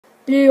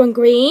blue and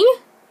green.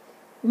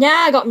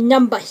 Now I got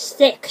number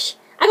 6.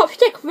 I got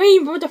 6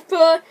 green for the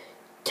first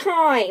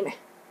time.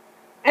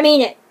 I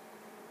mean it.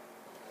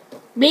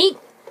 Meet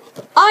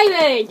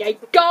Iron, the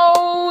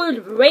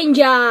Gold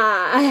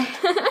Ranger.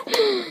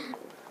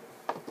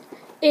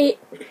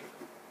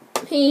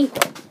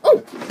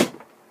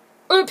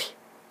 Oops.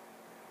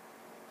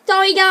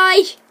 Sorry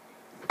guys.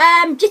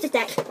 Just a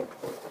sec.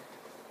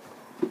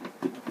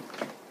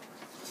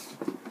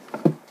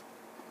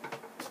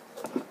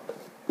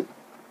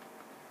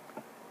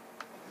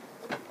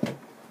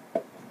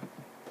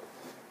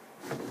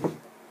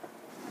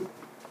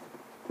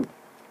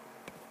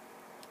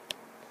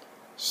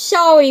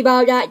 Sorry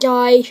about that,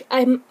 guys.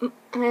 I don't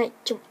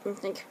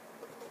think.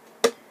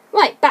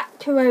 Right, back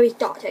to where we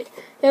started.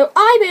 So,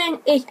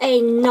 Ivan is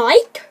a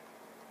knight,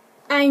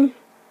 and,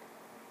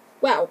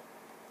 well,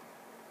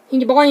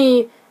 he's born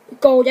in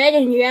Gold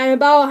Age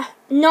about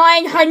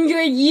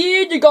 900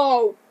 years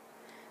ago.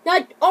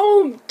 That's,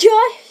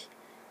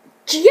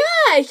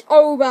 just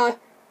over,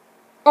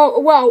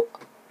 coming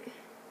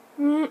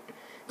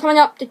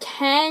up to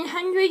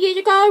 1,000 years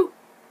ago.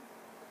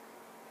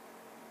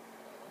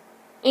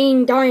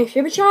 In Dino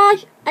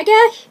Supercharge, I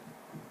guess.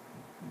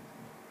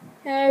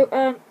 So,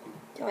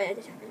 sorry, I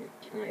just happened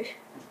to know.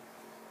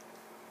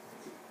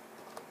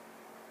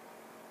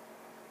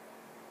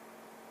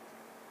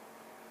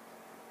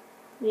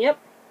 Yep,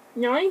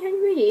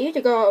 900 years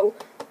ago.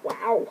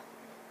 Wow.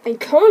 And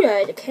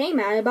Coda came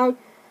out about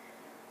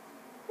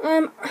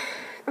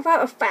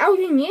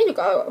 1,000 years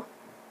ago.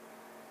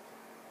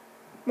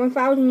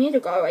 1,000 years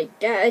ago, I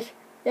guess.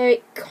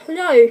 Very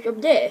close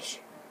of this.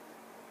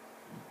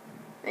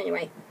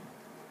 Anyway,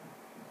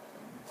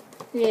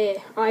 yeah,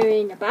 I'm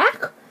in the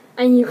back,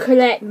 and you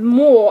collect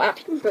more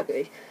action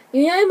figures.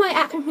 You know my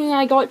action figures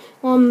I got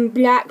from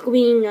black,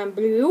 green, and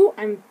blue,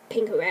 and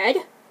pink and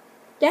red?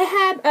 They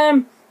have,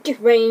 just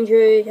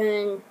rangers,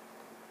 and,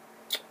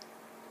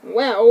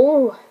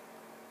 well,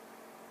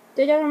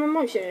 they don't have a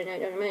monster in it,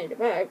 don't in the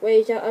bag.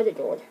 Where's that other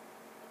gold?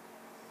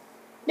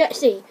 Let's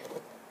see.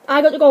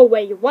 I got the gold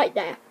right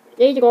there.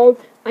 There's the gold.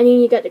 I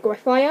need to get the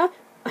graphite.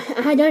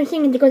 I don't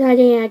think it's a good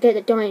idea to get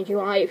the Dino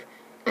Drive.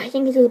 I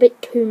think it's a little bit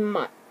too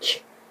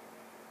much.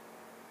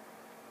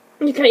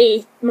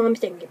 Because Mom's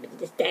thinking it's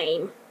the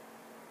same.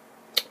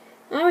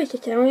 I was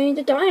just telling you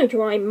the Dino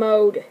Drive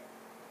mode.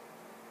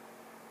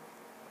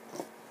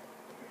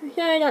 So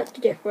that's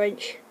the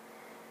difference.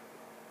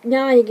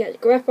 Now I get the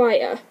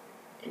graphite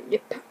in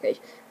the package.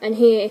 And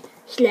here,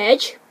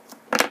 Sledge.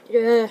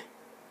 The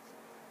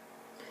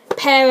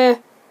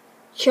Parachard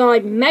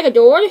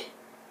Megador.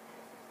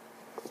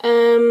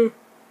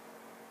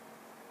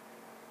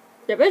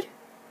 Slibbard?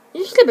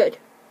 Is it Slibbard?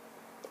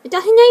 Is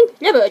that his name?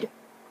 Slibbard?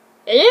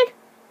 Is it?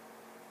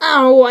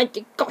 Oh, I've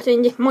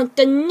forgotten this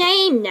monster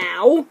name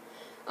now.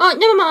 Oh,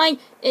 never mind.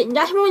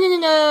 That's one of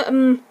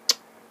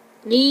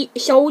the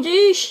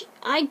soldiers,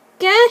 I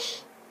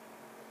guess.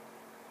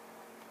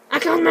 I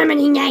can't remember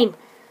his name.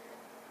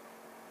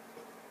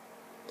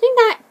 I think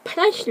that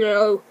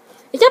Pleslow.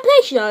 Is that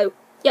Pleslow?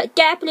 Yeah,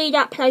 definitely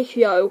that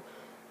Pleslow.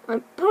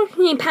 I'm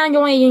probably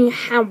Pandora didn't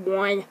have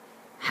one.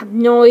 I have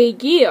no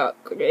idea,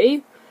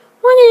 actually.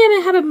 Why do they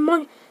ever have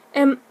a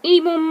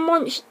evil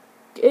monster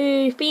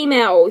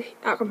female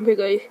action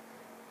figures?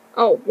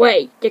 Oh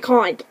wait, they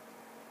can't.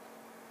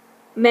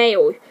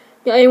 Males.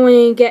 The only one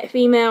to get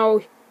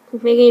females,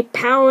 making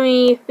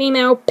powering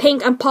female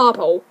pink and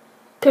purple.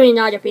 Killing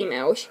other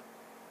females.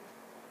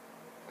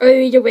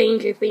 Only the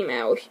Ranger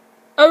females.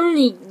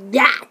 Only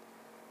that.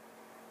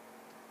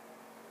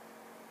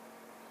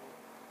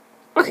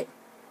 Okay.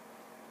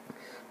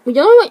 We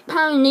don't know what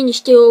Power Ninja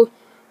Steel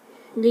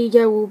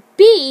leader will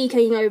be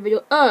taking over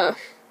the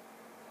Earth.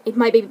 It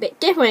might be a bit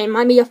different. It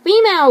might be a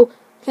female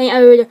taking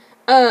over the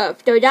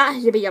Earth, so that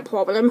has to be a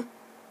problem.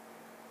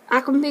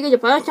 I can figure the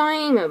first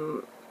time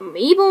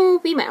evil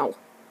female.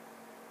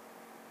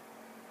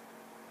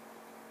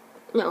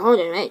 No,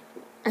 hold on a minute.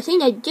 I think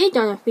they did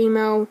on a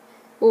female.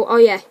 Oh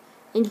yeah,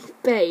 in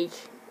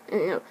space.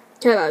 No,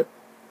 Turbo.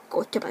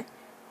 Go Turbo.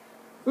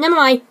 Never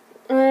mind.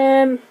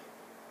 There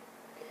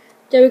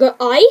we got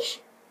Ice.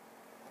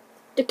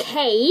 The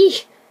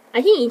Cage.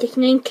 I think he's just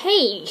named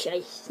Cage,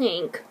 I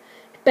think.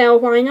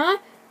 Spellfinder.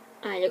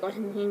 I got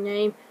his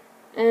name.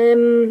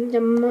 And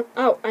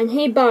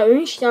here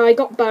Bones. So I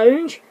got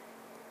Bones.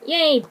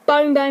 Yay,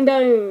 Bones.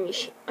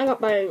 I got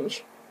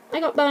Bones.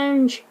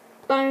 Bones.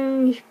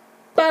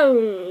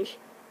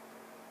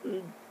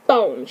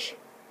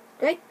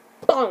 Okay,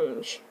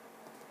 Bones.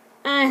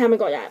 I haven't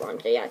got that one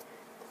yet.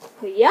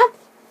 Yeah.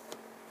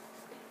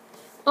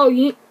 Oh,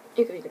 you.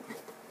 Okay.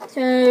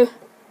 So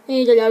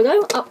here's the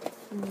logo up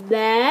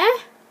there.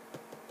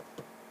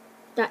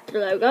 That's the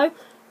logo.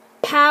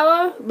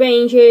 Power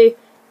Ranger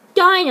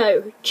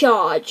Dino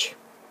Charge.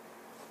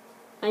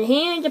 And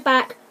here in the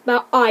back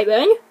about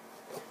Iron.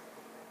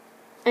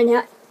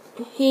 And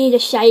here's the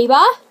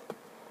Saber.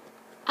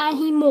 And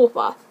here's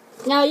Morpher.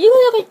 Now you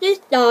can look at this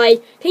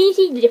side. Can you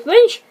see the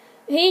difference?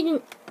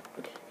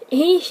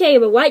 Here's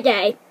Saber right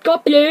there.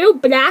 Got blue,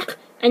 black,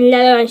 and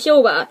yellow and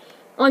silver.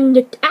 on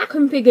the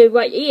action figure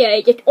right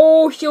here, it's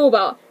all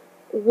silver.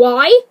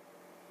 Why?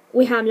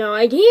 We have no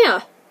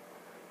idea.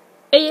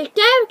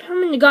 Instead of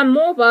coming the gun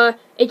morpher,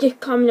 it just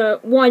comes to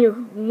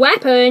one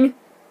weapon.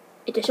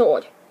 It's a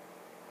sword.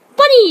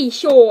 Funny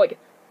sword.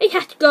 It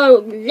has to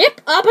go lip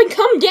up and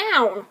come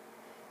down.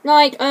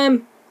 Like,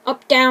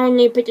 up, down,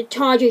 you put the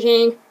charges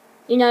in.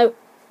 You know,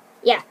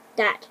 yeah,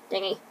 that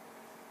thingy.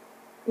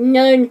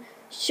 No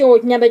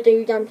sword never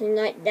do something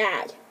like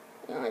that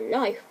in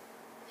life.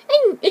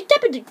 And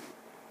instead of the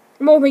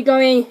morpher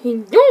going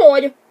his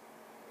sword,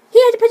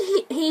 he had to put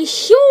his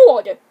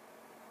sword.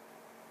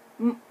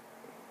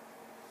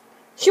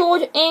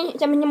 Sword in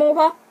instead of the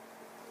morpher.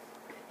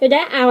 So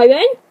that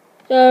iron.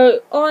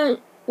 So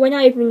when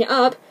I open it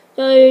up,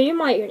 so you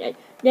might hear it.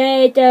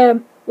 There's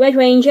the Red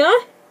Ranger,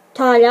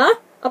 Tyler,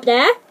 up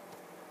there.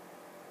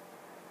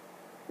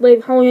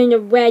 With holding the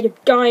red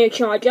Dino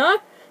Charger.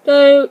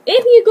 So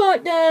if you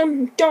got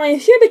the Dino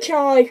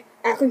Supercharge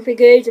action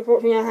figures,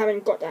 unfortunately I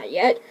haven't got that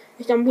yet.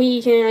 For some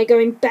reason I'm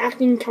going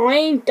back in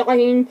time,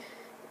 dying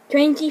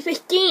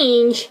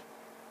 2015.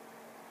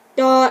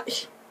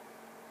 But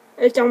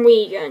for some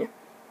reason.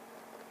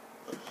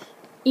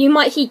 You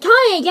might see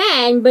Tyler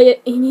again, but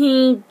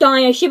in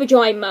Dino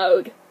Superdrive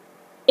mode.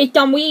 It's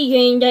some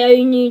reason they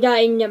only do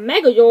that in the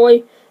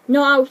Megazord,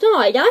 not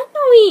outside. That's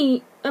not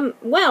really,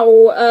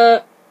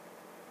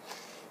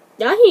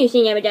 that's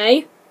interesting every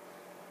day.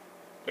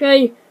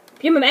 Because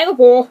Super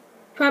Megapore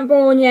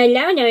transform in the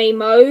legendary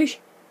mode,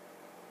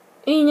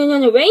 in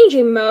another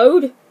ranging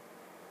mode,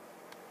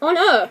 on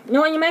Earth,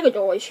 not in the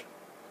Megazords.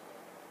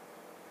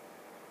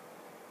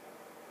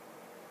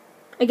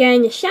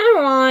 Again, the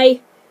Samurai,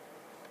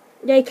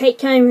 they take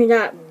turns with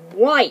that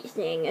white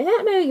thing. Is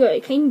that very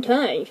good? Taking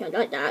turns, I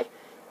like that.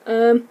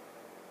 In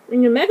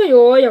the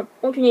Megazord,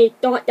 unfortunately,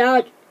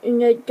 that in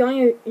the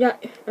Dino,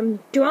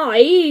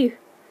 Drive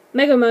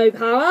Mega Mode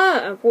power.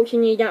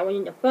 Unfortunately, that was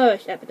in the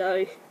first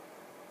episode.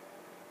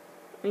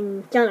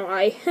 In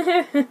January.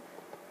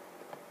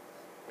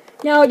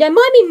 Now, there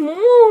might be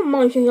more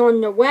monsters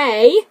on the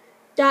way.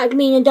 That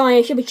means a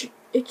Dino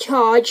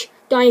Supercharge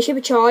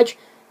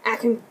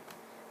action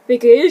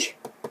figures.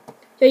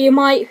 So you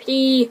might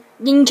see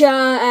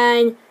Ninja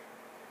and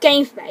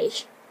Game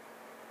Face.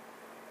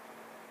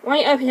 Why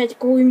do you have to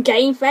call him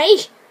Game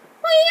Face?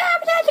 Why do you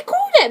have to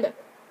call them?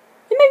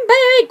 You mean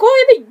better call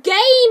him a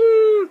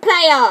Game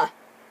Player.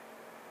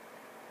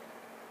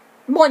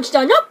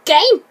 Monster, not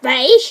Game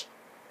Face.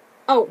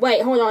 Oh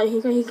wait, hold on.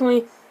 He's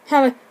going to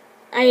have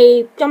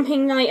a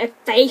something like a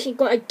face. He's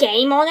got a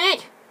game on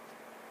it,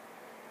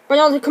 but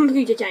not a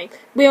computer game.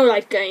 Real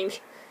life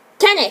games.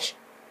 Tennis.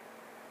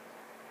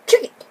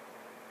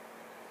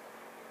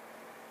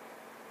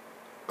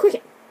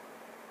 Cricket.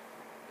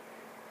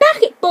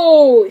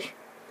 Basketballs.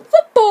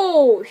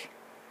 Footballs.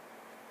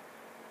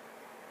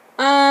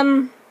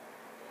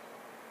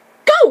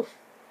 Golf.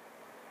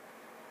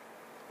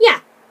 Yeah.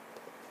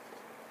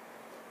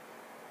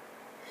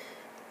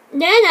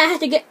 Then I have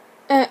to get,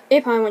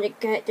 if I want to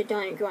get the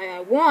Dino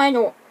Driver 1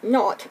 or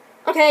not.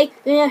 Okay,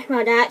 enough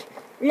about that.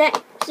 Let's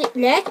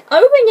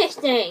open this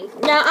thing.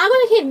 Now, I'm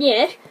going to keep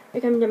this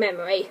because of the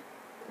memory.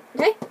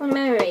 Okay, on the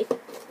memory.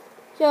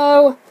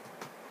 So,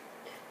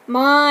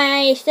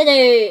 my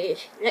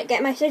scissors. Let's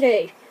get my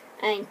scissors.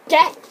 And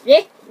get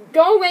this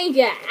Gold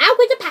Ranger out of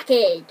the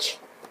package.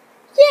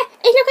 Yeah,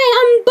 it's okay,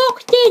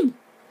 unboxing.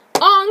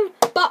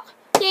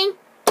 Unboxing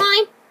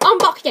time.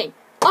 Unboxing.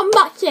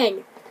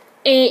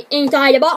 Inside the box.